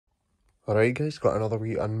Alright guys, got another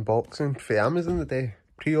wee unboxing for Amazon today.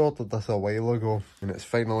 Pre-ordered this a while ago and it's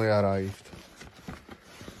finally arrived.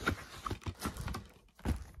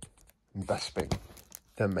 Bisping.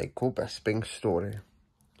 The Micheal Bisping story.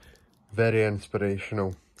 Very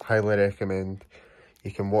inspirational. Highly recommend.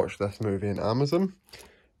 You can watch this movie on Amazon.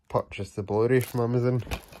 Purchase the Blu-ray from Amazon.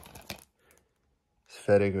 It's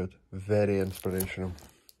very good. Very inspirational.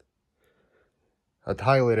 I'd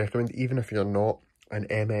highly recommend, even if you're not an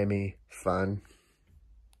MMA fan.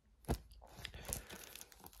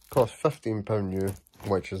 Costs £15 new,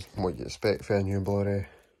 which is what you expect for a new Blu-ray.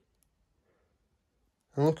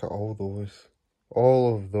 And look at all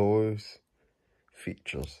of those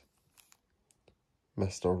features.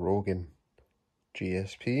 Mr. Rogan,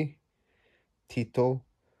 GSP, Tito,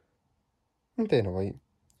 and Dana White.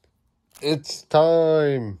 It's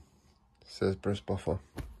time, says Bruce Buffer.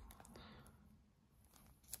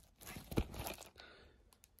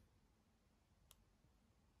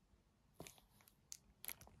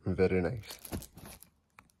 Very nice.